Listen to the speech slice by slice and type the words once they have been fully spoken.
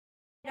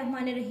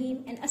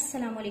Rahim and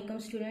Assalamu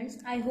alaikum students.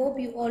 I hope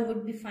you all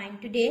would be fine.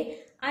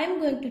 Today I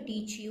am going to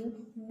teach you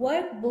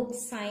workbook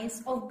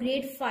science of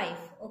grade 5.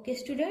 Okay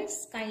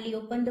students, kindly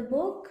open the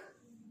book.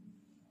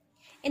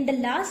 In the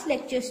last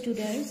lecture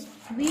students,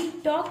 we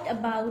talked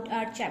about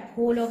our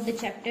whole of the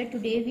chapter.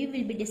 Today we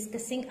will be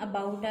discussing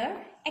about our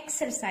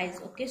exercise.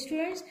 Okay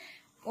students,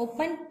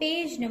 open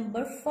page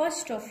number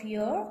first of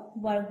your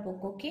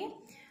workbook. Okay,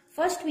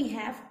 first we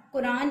have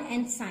Quran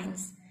and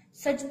science.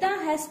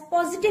 Sajda has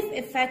positive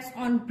effects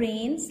on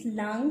brains,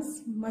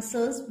 lungs,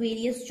 muscles,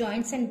 various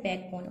joints and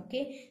backbone.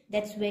 Okay,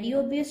 that's very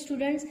obvious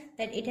students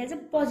that it has a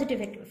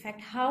positive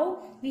effect.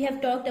 How? We have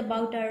talked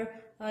about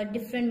our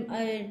different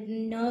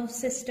nerve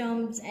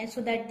systems, and so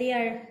that they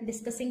are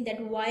discussing that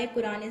why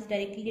Quran is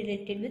directly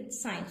related with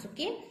science.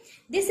 Okay,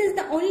 this is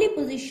the only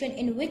position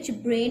in which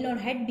brain or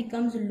head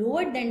becomes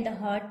lower than the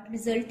heart,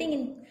 resulting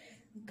in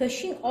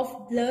gushing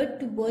of blood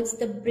towards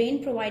the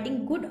brain,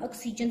 providing good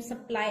oxygen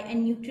supply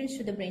and nutrients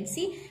to the brain.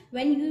 See,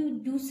 when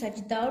you do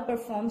sajda or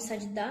perform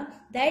sajda,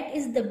 that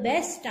is the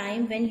best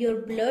time when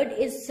your blood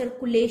is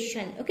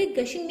circulation. Okay,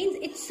 gushing means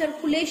it's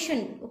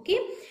circulation. Okay,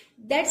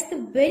 that's the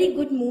very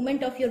good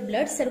movement of your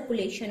blood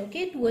circulation,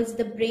 okay, towards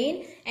the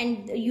brain,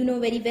 and you know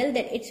very well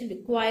that it's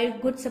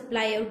required good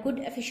supply or good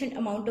efficient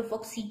amount of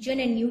oxygen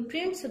and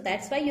nutrients, so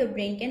that's why your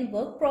brain can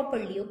work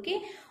properly.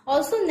 Okay,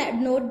 also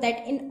note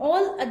that in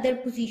all other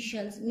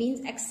positions,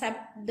 means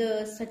except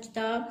the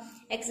sajda,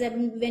 except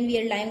when we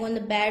are lying on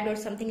the bed or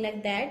something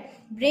like that,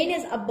 brain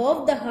is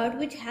above the heart,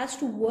 which has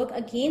to work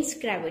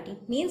against gravity,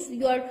 means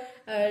you are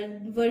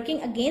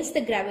working against the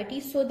gravity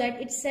so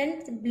that it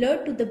sends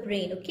blood to the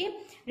brain. Okay,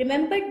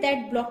 remember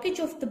that blockage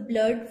of the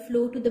blood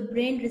flow to the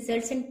brain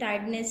results in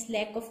tiredness,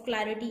 lack of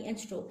clarity and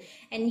stroke.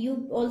 And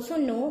you also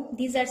know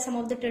these are some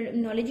of the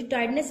terminology.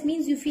 Tiredness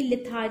means you feel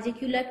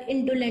lethargic, you like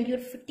indolent, you're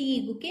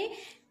fatigued. Okay,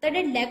 that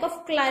lack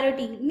of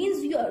clarity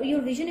means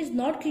your vision is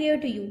not clear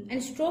to you.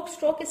 And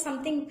stroke is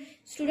something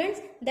students,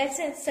 that's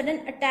a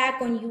sudden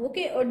attack on you.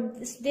 Okay, or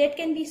that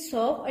can be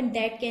soft and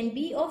that can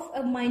be of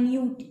a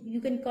minute, you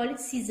can call it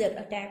seizure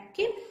attack.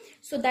 Okay,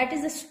 so that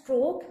is a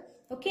stroke.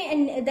 Okay,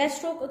 and that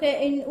stroke,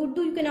 okay, in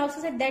Urdu you can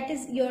also say that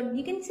is your,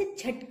 you can say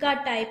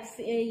jhatka type,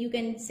 you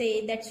can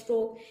say that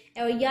stroke,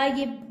 or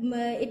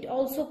it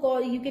also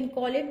call, you can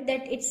call it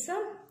that it's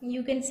a,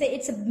 you can say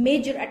it's a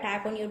major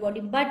attack on your body.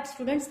 But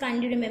students,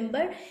 kindly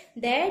remember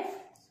that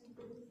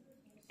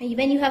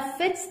when you have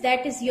fits,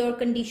 that is your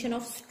condition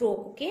of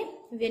stroke. Okay,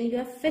 when you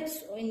have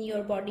fits in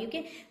your body.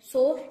 Okay,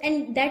 so,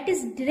 and that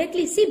is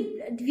directly,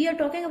 see, we are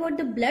talking about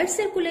the blood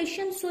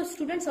circulation, so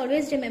students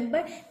always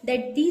remember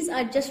that these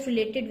are just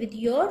related with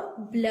your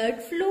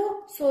blood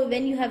flow. So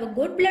when you have a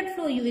good blood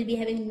flow, you will be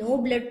having no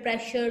blood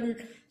pressure.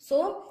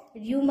 So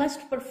you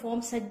must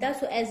perform sajda.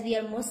 So as we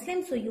are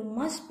Muslims, so you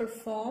must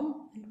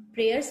perform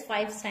prayers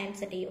 5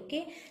 times a day.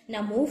 Okay,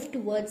 now move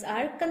towards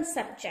our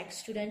concept check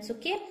students.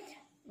 Okay,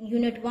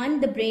 Unit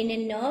 1, the brain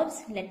and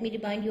nerves. Let me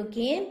remind you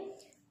again.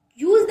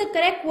 Use the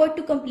correct word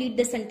to complete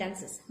the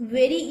sentences.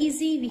 Very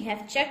easy. We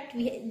have checked.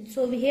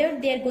 So here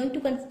they are going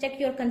to check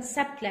your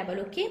concept level.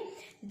 Okay,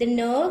 the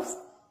nerves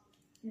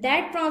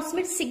that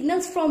transmit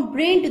signals from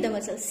brain to the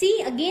muscle.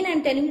 See, again I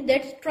am telling you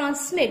that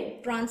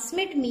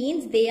transmit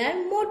means they are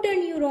motor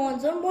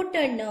neurons or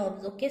motor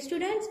nerves. Okay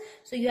students,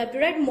 so you have to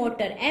write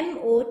motor,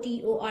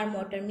 M-O-T-O-R.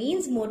 motor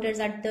means motors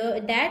are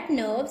that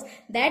nerves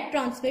that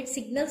transmit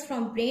signals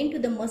from brain to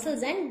the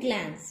muscles and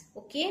glands.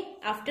 Okay,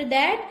 after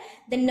that,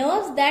 the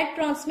nerves that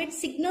transmit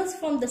signals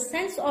from the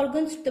sense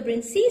organs to the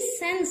brain. See,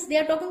 sense, they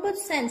are talking about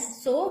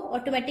sense, so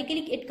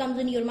automatically it comes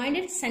in your mind,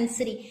 it's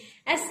sensory,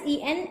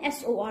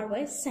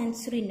 S-E-N-S-O-R-Y,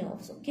 sensory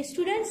nerves. Okay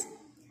students,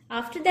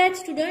 after that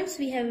students,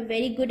 we have a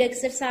very good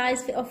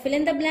exercise of fill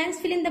in the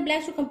blanks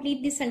to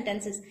complete these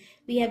sentences.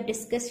 We have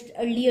discussed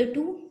earlier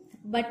too,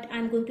 but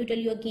I'm going to tell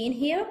you again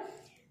here.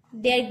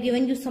 They are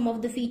giving you some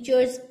of the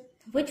features.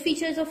 Which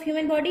features of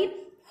human body?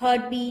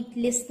 Heartbeat,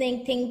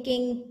 listening,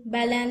 thinking,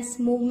 balance,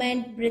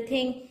 movement,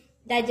 breathing,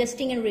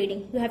 digesting and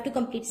reading. You have to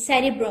complete.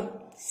 Cerebrum.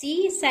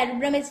 See,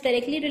 cerebrum is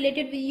directly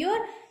related with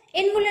your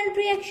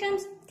involuntary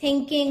actions,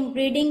 thinking,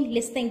 reading,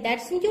 listening.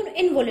 That's your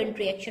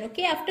involuntary action.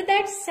 Okay, after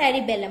that,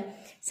 cerebellum.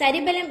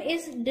 Cerebellum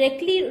is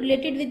directly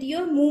related with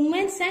your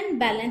movements and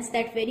balance.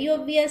 That's very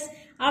obvious.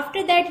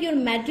 After that, your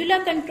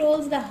medulla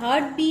controls the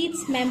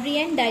heartbeats, memory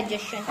and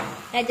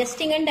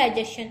digesting and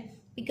digestion,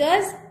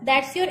 because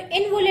that's your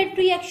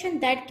involuntary action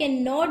that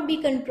cannot be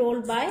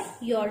controlled by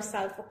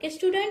yourself. Okay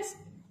students.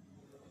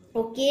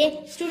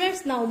 Okay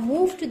students, now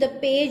move to the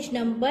page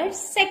number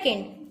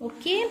 2.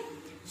 Okay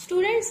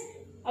students,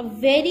 a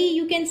very,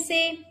 you can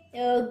say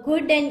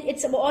good, and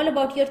it's all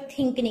about your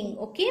thinking.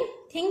 Okay,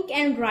 think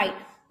and write.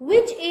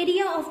 Which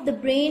area of the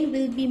brain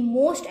will be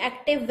most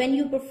active when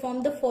you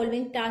perform the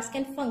following task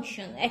and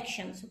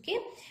actions? Okay,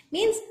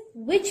 means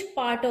which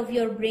part of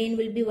your brain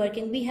will be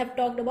working. We have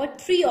talked about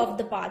 3 of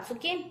the parts.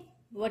 Okay,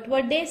 what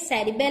were they?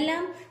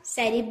 Cerebellum,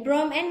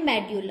 cerebrum and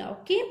medulla.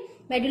 Okay,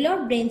 medulla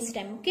or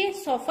brainstem. Okay,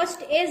 so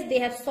first is they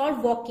have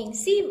solved walking.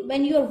 See,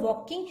 when you are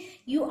walking,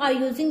 you are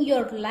using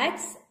your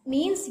legs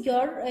means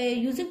you're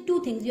using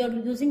two things. You're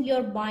using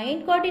your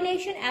mind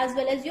coordination as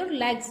well as your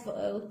legs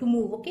to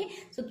move. Okay,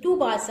 so two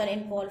parts are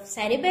involved,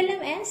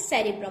 cerebellum and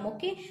cerebrum.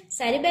 Okay,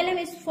 cerebellum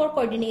is for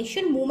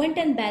coordination, movement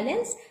and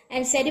balance,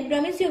 and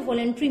cerebrum is your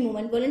voluntary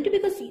movement. Voluntary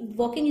because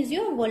walking is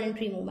your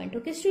voluntary movement.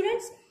 Okay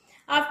students,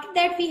 after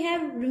that we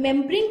have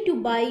remembering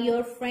to buy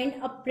your friend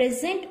a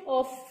present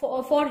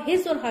for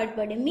his or her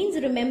birthday.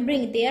 Means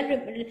remembering, they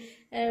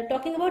are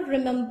talking about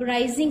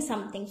memorizing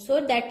something,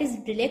 so that is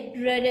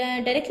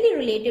directly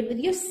related with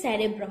your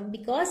cerebrum,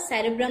 because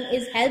cerebrum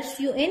helps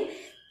you in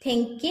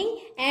thinking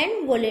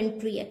and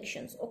voluntary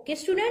actions. Okay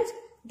students,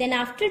 then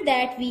after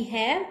that we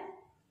have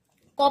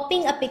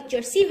copying a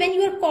picture. See, when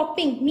you are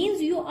copying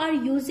means you are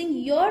using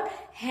your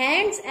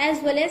hands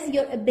as well as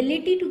your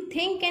ability to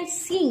think and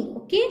seeing.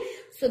 Okay,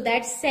 so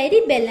that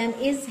cerebellum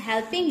is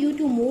helping you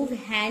to move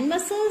hand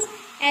muscles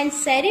and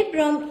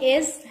cerebrum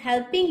is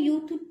helping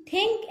you to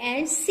think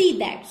and see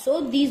that.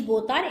 So these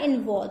both are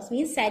involved,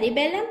 means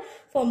cerebellum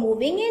for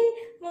moving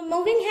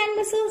hand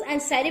muscles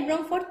and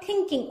cerebrum for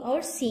thinking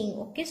or seeing.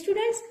 Okay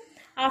students,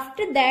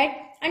 after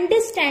that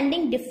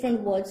understanding different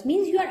words,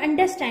 means you are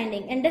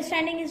understanding.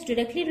 Understanding is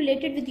directly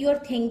related with your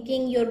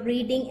thinking, your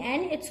reading,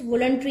 and its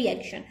voluntary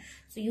action.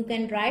 So you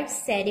can write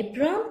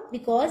cerebrum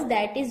because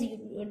that is,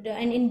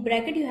 and in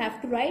bracket you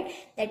have to write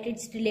that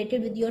it's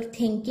related with your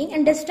thinking.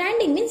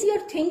 Understanding means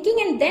you're thinking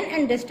and then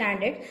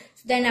understand it.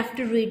 So then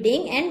after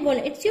reading, and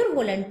it's your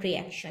voluntary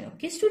action.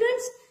 Okay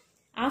students,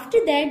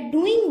 after that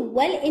doing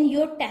well in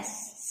your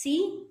tests.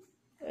 See,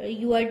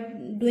 you are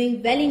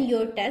doing well in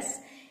your tests.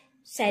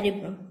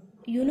 Cerebrum,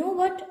 you know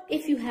what,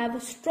 if you have a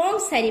strong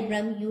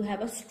cerebrum, you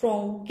have a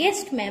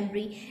strongest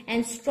memory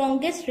and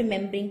strongest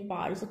remembering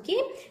powers.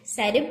 Okay,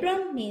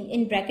 cerebrum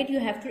in bracket you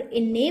have to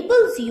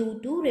enables you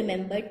to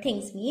remember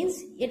things,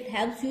 means it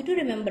helps you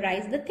to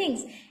memorize the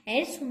things,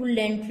 and it's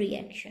voluntary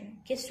action.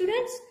 Okay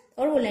students,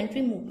 or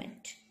voluntary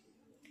movement.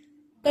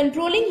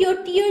 Controlling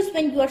your tears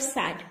when you are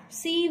sad.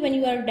 See, when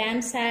you are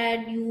damn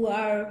sad, you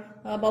are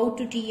about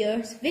to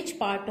tears, which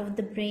part of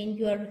the brain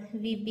you are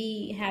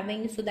be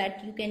having, so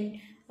that you can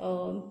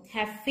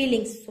have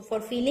feelings. So for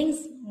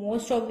feelings,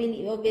 most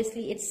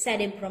obviously it's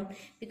cerebrum,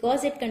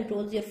 because it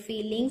controls your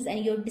feelings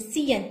and your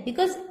decision,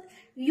 because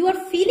you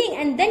are feeling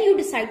and then you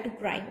decide to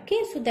cry.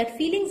 Okay, so that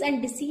feelings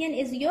and decision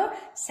is your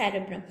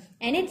cerebrum,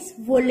 and it's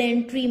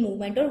voluntary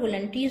movement or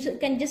voluntary. You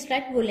can just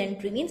write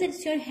voluntary, means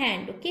it's your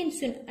hand. Okay,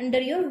 it's under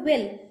your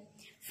will.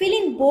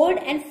 Feeling bored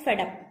and fed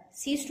up.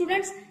 See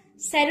students,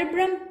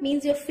 cerebrum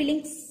means your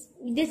feelings.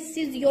 This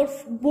is your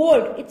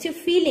bored, it's your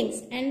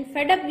feelings, and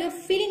fed up, you're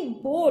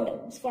feeling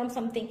bored from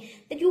something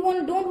that you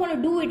don't want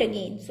to do it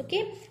again. So,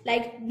 okay,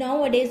 like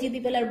nowadays you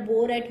people are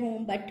bored at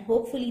home, but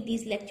hopefully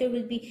these lectures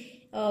will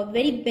be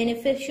very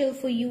beneficial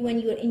for you when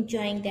you are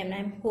enjoying them.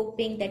 I'm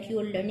hoping that you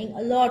are learning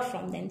a lot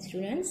from them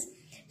students.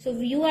 So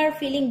if you are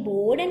feeling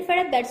bored and fed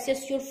up, that's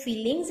just your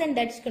feelings, and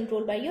that's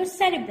controlled by your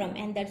cerebrum,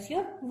 and that's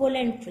your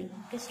voluntary.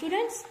 Okay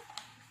students,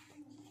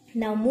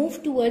 now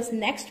move towards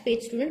next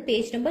page student,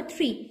 page number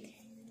 3.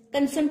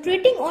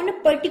 Concentrating on a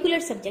particular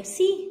subject.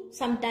 See,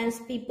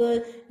 sometimes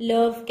people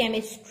love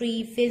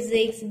chemistry,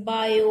 physics,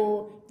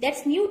 bio.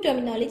 That's new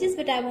terminologies,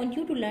 but I want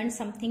you to learn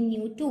something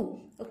new too.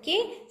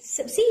 Okay,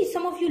 so, see,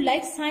 some of you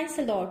like science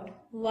a lot.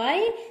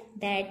 Why?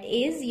 That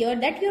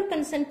you're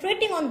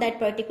concentrating on that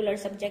particular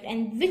subject.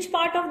 And which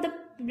part of the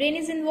brain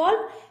is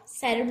involved?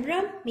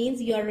 Cerebrum,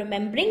 means you're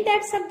remembering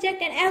that subject,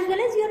 and as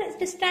well as you're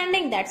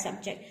understanding that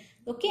subject.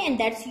 Okay, and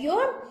that's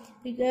your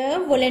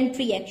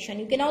voluntary action.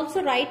 You can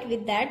also write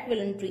with that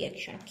voluntary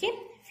action.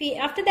 Okay,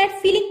 after that,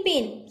 feeling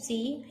pain.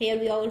 See, here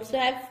we also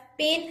have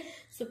pain.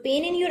 So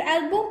pain in your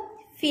elbow,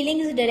 feeling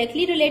is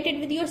directly related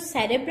with your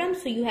cerebrum,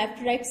 so you have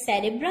to write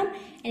cerebrum,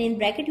 and in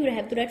bracket you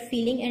have to write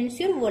feeling, and it's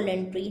your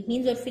voluntary. It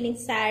means you're feeling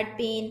sad,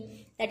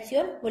 pain, that's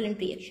your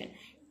voluntary action.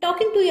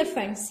 Talking to your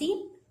friends.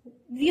 See,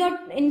 we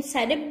are in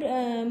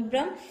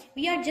cerebrum,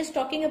 we are just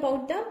talking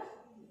about the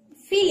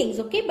feelings.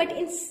 Okay, but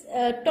in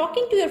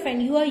talking to your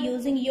friend, you are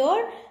using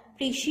your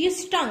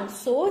precious tongue,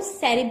 so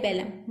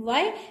cerebellum.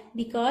 Why?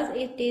 Because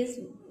it is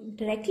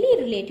directly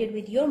related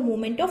with your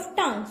movement of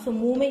tongue. So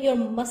movement, your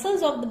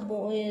muscles of the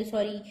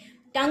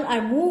tongue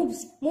are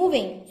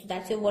moving, so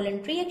that's your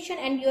voluntary action,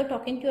 and you are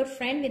talking to your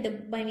friend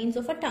with by means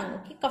of a tongue.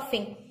 Okay,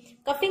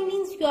 coughing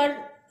means you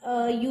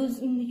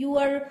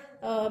are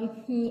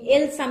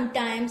ill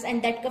sometimes,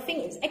 and that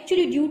coughing is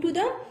actually due to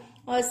the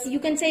you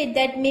can say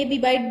that maybe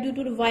due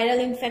to the viral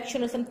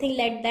infection or something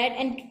like that,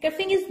 and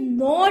coughing is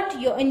not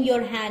in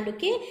your hand.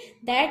 Okay,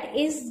 that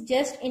is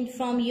just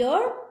from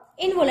your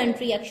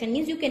involuntary action,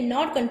 means you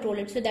cannot control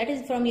it. So that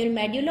is from your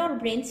medulla or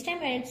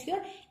brainstem, and it's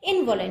your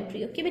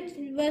involuntary. Okay,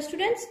 but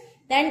students,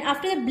 then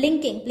after the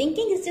blinking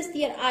is just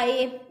your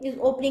eye is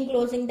opening,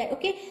 closing. That,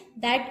 okay,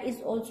 that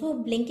is also,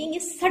 blinking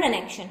is sudden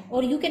action,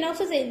 or you can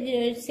also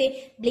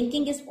say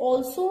blinking is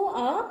also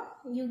a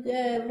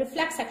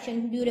reflex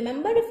action. Do you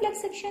remember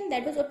reflex action?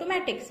 That was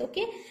automatic.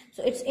 Okay,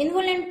 so it's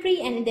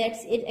involuntary, and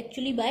that's it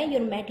actually by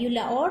your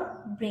medulla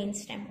or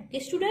brainstem. Okay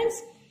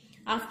students,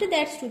 after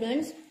that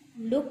students,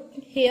 look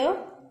here,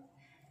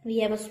 We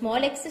have a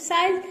small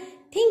exercise.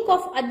 Think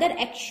of other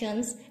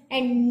actions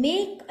and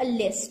make a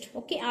list.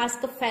 Okay,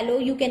 ask a fellow.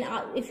 You can,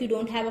 if you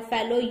don't have a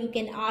fellow, you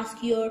can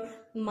ask your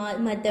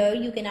mother,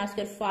 you can ask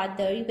your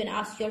father, you can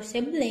ask your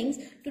siblings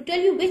to tell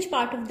you which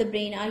part of the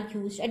brain are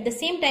used. At the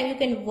same time, you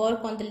can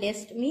work on the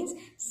list. Means,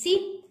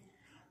 see,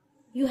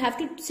 you have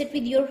to sit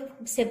with your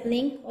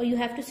sibling, or you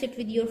have to sit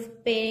with your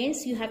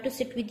parents, you have to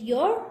sit with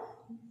your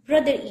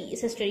brother,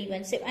 sister,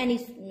 even any,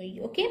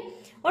 okay,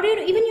 or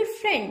even your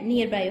friend,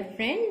 nearby your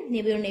friend,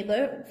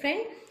 neighbor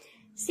friend.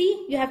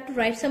 See, you have to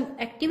write some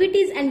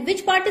activities, and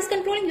which part is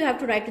controlling, you have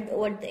to write it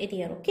over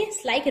here. Okay,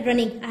 it's like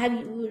running. I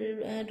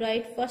have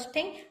write first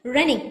thing,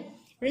 running.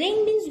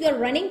 Running means you are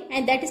running,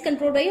 and that is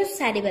controlled by your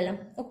cerebellum.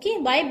 Okay,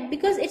 why?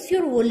 Because it's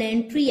your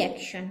voluntary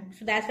action,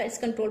 so that's why it's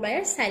controlled by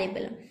your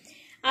cerebellum.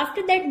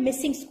 After that,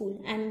 missing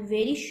school. I'm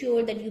very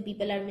sure that you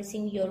people are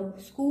missing your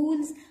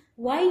schools.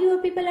 Why you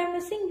people are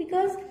missing?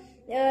 Because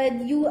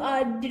you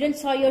didn't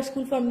saw your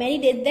school for many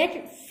days.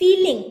 That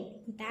feeling,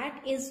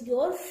 that is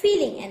your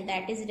feeling, and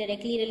that is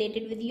directly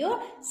related with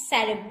your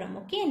cerebrum.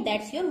 Okay, and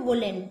that's your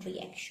voluntary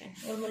action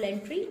or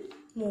voluntary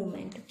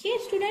movement. Okay,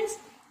 students,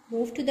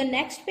 move to the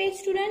next page,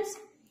 students.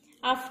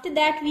 After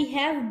that, we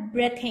have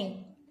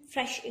breathing,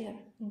 fresh air.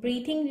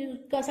 Breathing,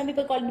 some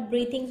people call it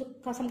breathing,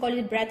 some call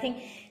it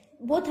breathing.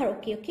 Both are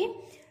okay. Okay,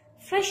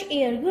 fresh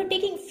air. You are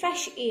taking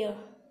fresh air.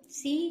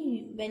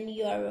 See, when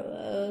you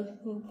are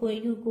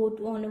you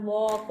go on a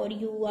walk, or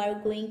you are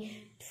going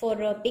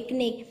for a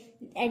picnic,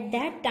 at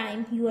that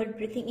time you are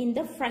breathing in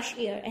the fresh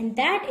air, and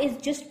that is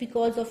just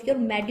because of your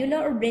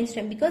medulla or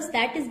brainstem, because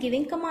that is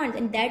giving commands,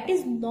 and that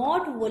is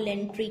not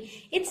voluntary.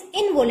 It's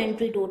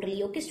involuntary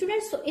totally. Okay,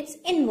 students, so it's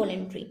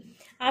involuntary.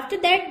 After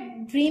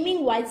that,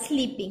 dreaming while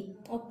sleeping.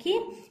 Okay,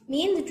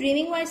 means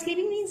dreaming while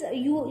sleeping means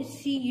you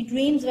see you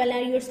dreams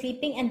while you are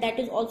sleeping, and that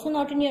is also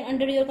not in your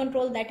under your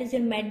control. That is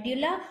your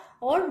medulla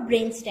or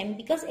brainstem,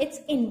 because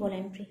it's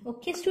involuntary.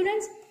 Okay,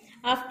 students.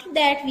 After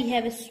that, we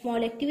have a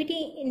small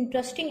activity,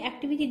 interesting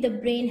activity, the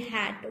brain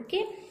hat.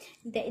 Okay,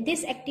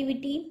 this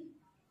activity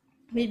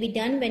will be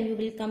done when we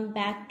will come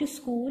back to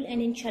school,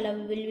 and inshallah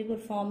we will be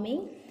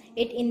performing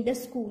it in the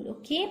school.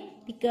 Okay,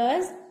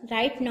 because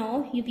right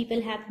now you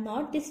people have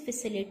not this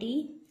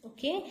facility.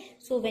 Okay,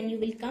 so when you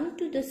will come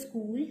to the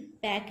school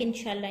back,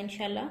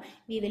 inshallah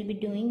we will be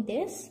doing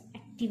this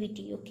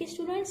activity. Okay,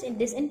 students, in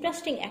this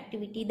interesting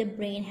activity, the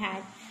brain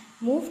hat.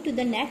 Move to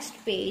the next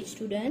page,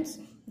 students.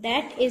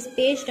 That is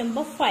page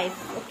number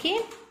 5. Okay,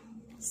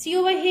 see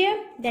over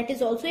here, that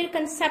is also a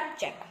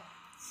concept check.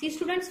 See,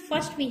 students,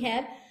 first we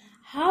have,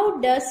 how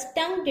does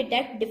tongue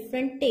detect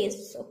different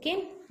tastes?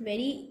 Okay,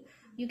 very,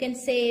 you can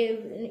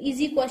say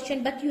easy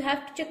question, but you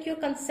have to check your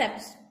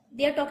concepts.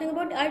 They are talking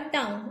about our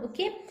tongue.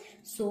 Okay,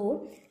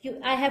 so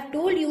I have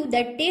told you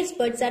that taste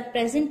buds are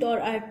present on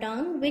our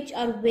tongue, which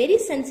are very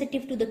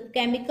sensitive to the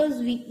chemicals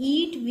we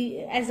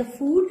eat as a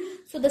food.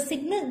 So the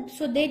signal,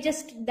 so they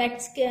just,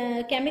 that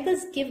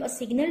chemicals give a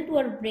signal to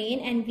our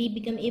brain, and we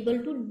become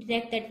able to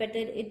detect that whether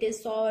it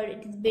is sour,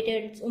 it is bitter,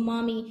 it's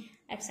umami,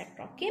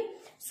 etc. Okay,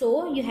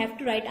 so you have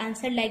to write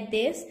answer like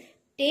this: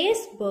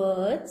 taste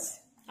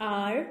buds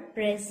are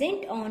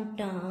present on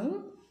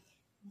tongue,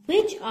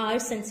 which are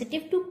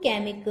sensitive to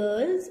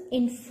chemicals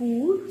in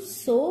food,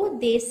 so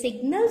they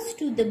signals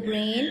to the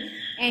brain,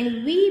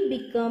 and we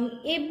become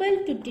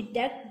able to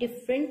detect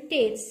different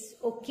tastes.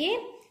 Okay,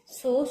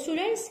 so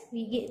students,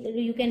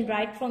 you can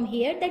write from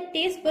here that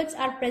taste buds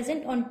are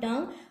present on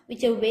tongue,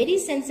 which are very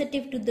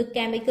sensitive to the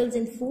chemicals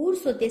in food,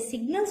 so they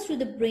signals to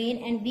the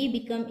brain, and we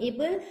become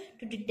able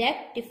to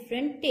detect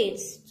different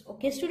tastes.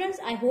 Okay, students,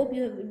 I hope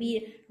you will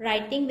be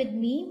writing with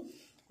me.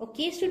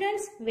 Okay,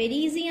 students, very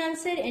easy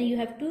answer, and you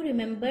have to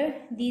remember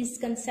these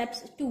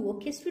concepts too.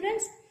 Okay,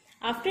 students.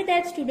 After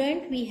that,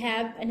 student, we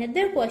have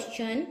another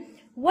question.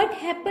 What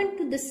happened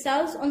to the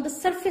cells on the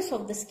surface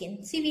of the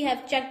skin? See, we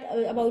have checked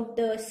about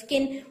the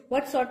skin,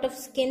 what sort of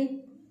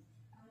skin.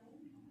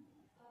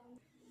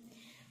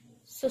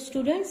 So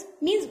students,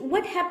 means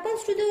what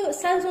happens to the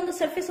cells on the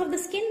surface of the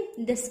skin?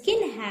 The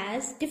skin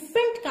has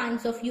different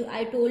kinds of,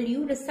 I told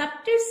you,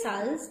 receptor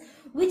cells,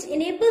 which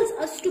enables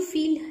us to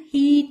feel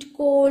heat,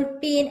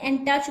 cold, pain,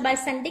 and touch by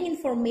sending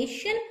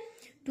information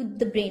to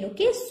the brain.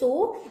 Okay,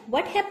 so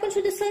what happens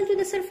to the cell to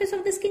the surface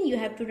of the skin? You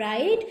have to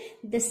write,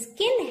 the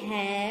skin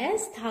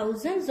has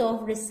thousands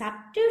of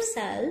receptor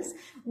cells,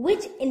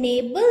 which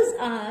enables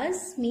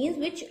us, means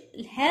which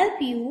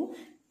help you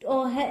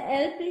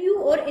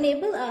or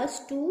enable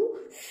us to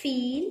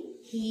feel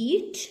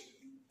heat,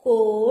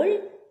 cold,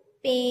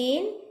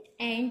 pain,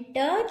 and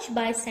touch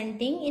by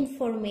sending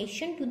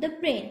information to the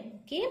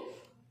brain. Okay,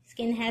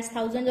 skin has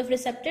thousands of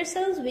receptor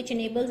cells, which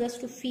enables us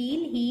to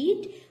feel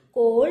heat,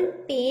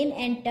 cold, pain,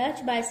 and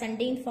touch by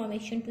sending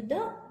information to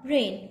the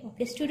brain.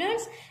 Okay,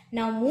 students,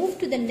 now move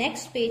to the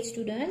next page,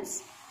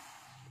 students.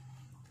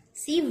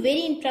 See,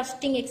 very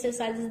interesting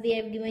exercises they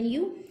have given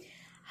you.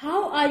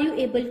 How are you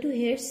able to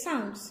hear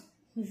sounds?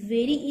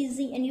 very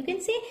easy, and you can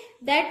say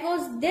that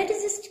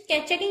is just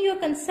checking your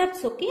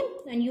concepts, okay,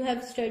 and you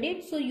have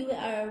studied, so you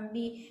are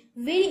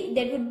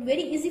that would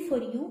very easy for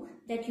you,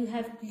 that you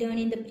have learned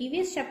in the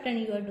previous chapter and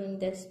you are doing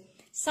this.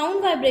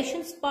 Sound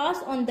vibrations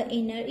pass on the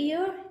inner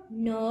ear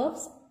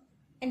nerves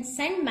and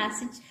send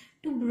message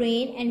to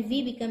brain, and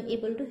we become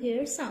able to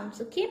hear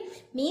sounds, okay.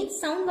 Means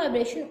sound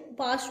vibration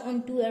passed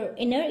on to our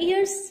inner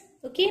ears,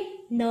 okay,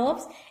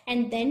 nerves,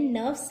 and then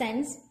nerve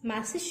sends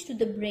message to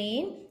the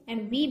brain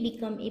and we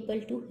become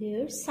able to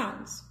hear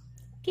sounds,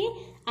 okay.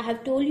 I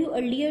have told you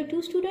earlier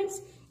too,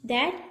 students,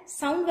 that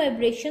sound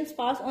vibrations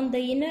pass on the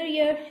inner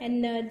ear,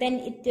 and then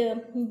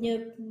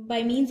it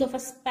by means of a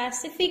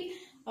specific,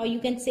 or you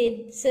can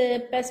say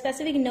a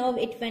specific nerve,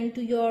 it went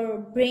to your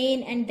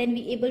brain, and then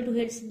we able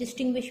to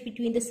distinguish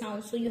between the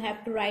sounds. So you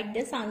have to write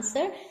this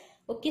answer,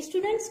 okay,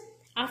 students.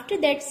 After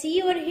that,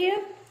 see over here,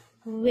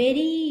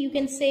 very, you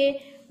can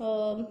say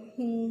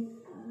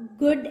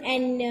good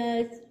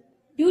and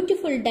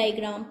beautiful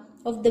diagram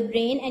of the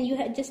brain, and you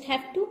just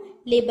have to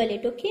label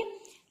it, okay.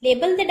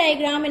 Label the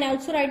diagram and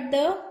also write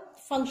the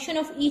function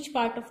of each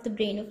part of the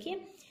brain, okay.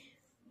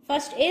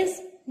 First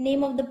is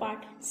name of the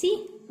part.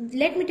 See,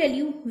 let me tell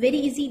you, very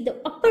easy.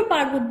 The upper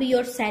part would be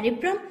your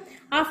cerebrum.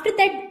 After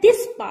that,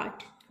 this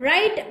part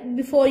right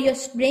before your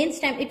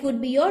brainstem, it would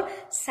be your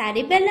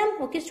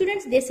cerebellum, okay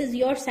students. This is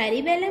your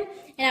cerebellum,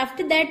 and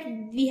after that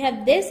we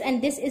have this,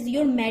 and this is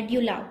your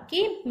medulla,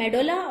 okay.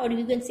 Medulla, or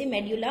you can say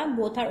medulla,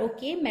 both are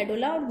okay.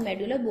 Medulla or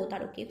medulla, both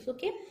are okay. So,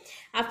 okay,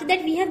 after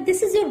that we have,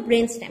 this is your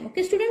brainstem,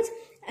 okay students.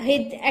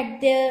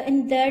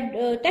 In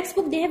the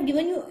textbook they have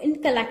given you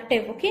in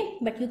collective, okay,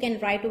 but you can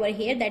write over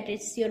here that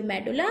it's your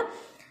medulla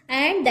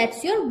and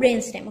that's your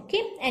brainstem,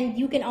 okay. And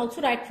you can also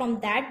write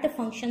from that the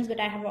functions that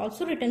I have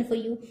also written for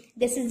you.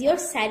 This is your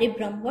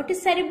cerebrum. What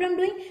is cerebrum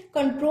doing?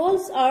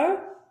 Controls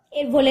our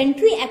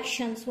voluntary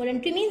actions.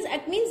 Voluntary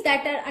means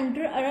that are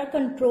under our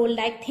control,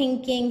 like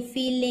thinking,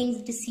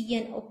 feelings,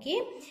 decision, okay.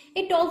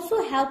 It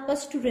also helps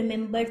us to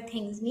remember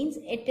things, means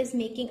it is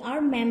making our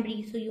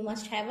memory. So you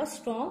must have a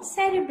strong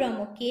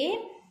cerebrum, okay.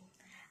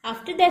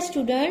 After that,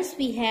 students,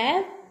 we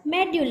have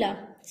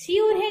medulla.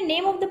 See over here,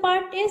 name of the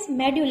part is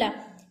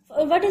medulla.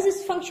 What is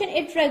its function?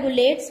 It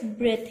regulates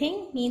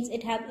breathing, means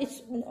it have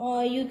its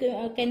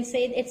you can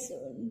say it's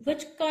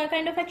which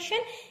kind of action?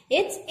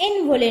 It's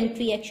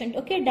involuntary action,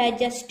 okay.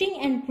 Digesting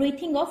and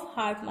breathing of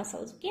heart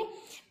muscles, okay.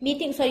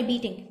 Beating is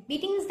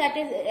that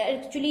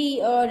is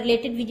actually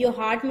related with your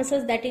heart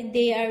muscles, that is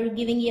they are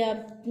giving you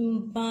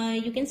a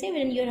you can say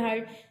when your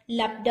heart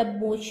lapped up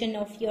motion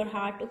of your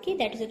heart, okay.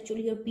 That is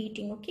actually your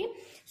beating, okay.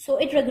 So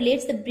it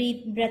regulates the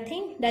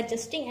breathing,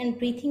 digesting and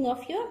breathing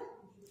of your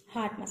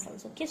heart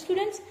muscles, okay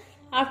students.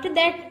 After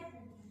that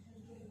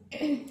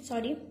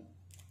sorry,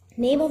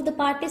 name of the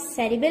part is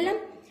cerebellum.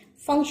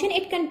 Function,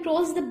 it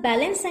controls the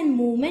balance and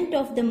movement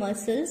of the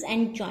muscles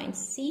and joints.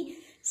 See,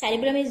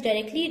 cerebellum is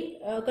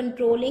directly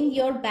controlling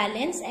your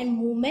balance and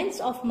movements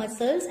of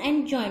muscles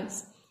and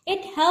joints.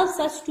 It helps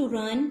us to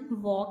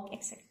run, walk,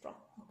 etc.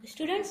 Okay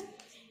students.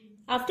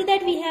 After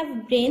that we have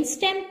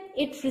brainstem.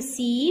 It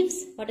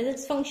receives, what is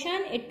its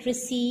function? It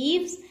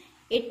receives,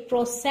 it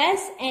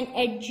process and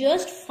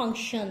adjust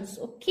functions,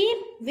 okay.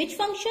 Which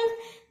functions?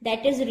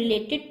 That is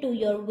related to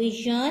your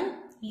vision,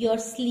 your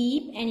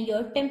sleep and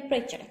your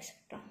temperature,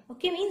 etc.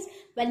 Okay, means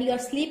when you are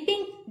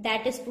sleeping,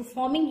 that is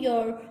performing,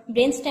 your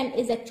brainstem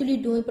is actually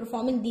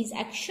performing these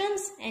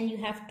actions, and you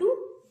have to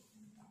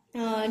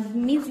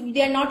means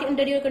they are not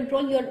under your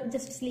control, you are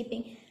just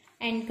sleeping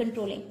and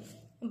controlling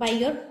by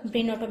your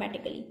brain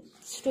automatically.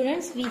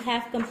 Students, we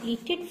have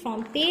completed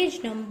from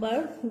page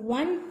number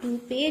 1 to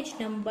page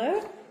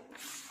number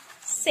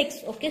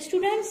 6, okay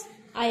students.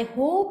 I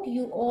hope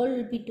you all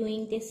will be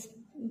doing this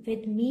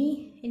with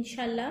me,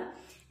 inshallah.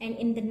 And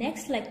in the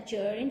next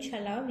lecture,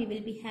 inshallah, we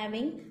will be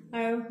having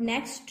our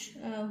next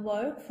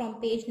work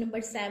from page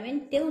number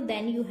 7. Till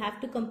then, you have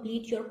to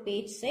complete your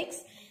page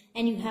 6,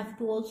 and you have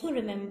to also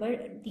remember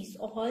these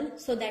all,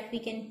 so that we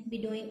can be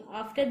doing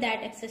after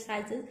that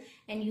exercises,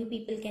 and you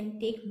people can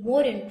take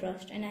more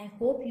interest. And I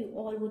hope you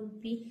all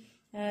would be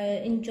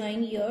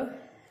enjoying your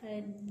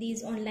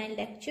these online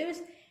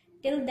lectures.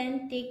 Till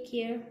then, take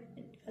care.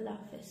 Allah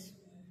Hafiz.